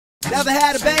Never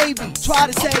had a baby, try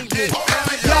to save me.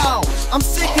 Yo, I'm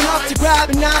sick enough to grab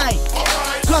a knife,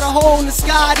 cut a hole in the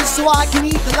sky just so I can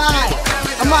eat the light.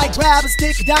 I might grab a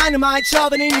stick of dynamite,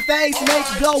 shove it in your face and make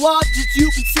you blow up just so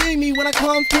you can see me when I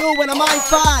come through, and I might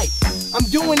fight. I'm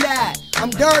doing that, I'm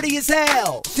dirty as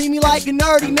hell. See me like a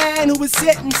nerdy man who was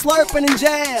sitting slurping in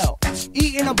jail,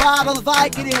 eating a bottle of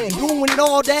Vicodin, doing it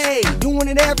all day, doing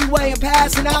it every way and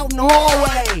passing out in the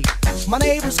hallway. My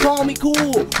neighbors call me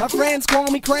cool, my friends call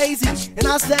me crazy, and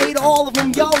I say to all of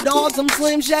them, yo dogs, I'm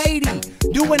Slim Shady.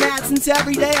 Doing that since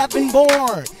every day I've been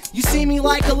born. You see me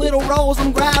like a little rose,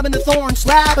 I'm grabbing the thorn,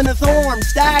 slapping the thorn,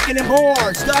 stacking it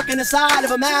more, stuck in the side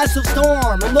of a massive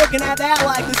storm. I'm looking at that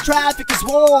like this traffic is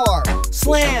war.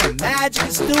 Slim, magic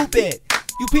is stupid.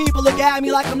 You people look at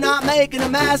me like I'm not making a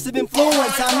massive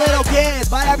influence on little kids,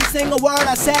 but every single word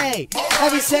I say,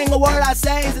 every single word I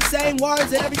say is the same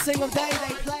words that every single day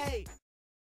they play.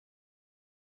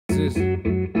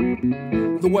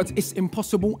 The words "it's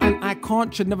impossible" and "I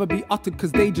can't" should never be uttered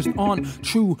cause they just aren't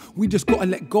true. We just gotta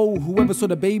let go. Whoever saw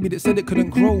the baby that said it couldn't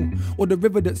grow, or the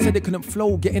river that said it couldn't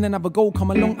flow, get in and have a go,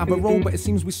 come along, have a roll. But it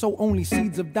seems we sow only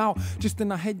seeds of doubt just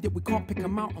in our head, yet we can't pick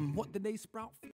them out. And what did they sprout?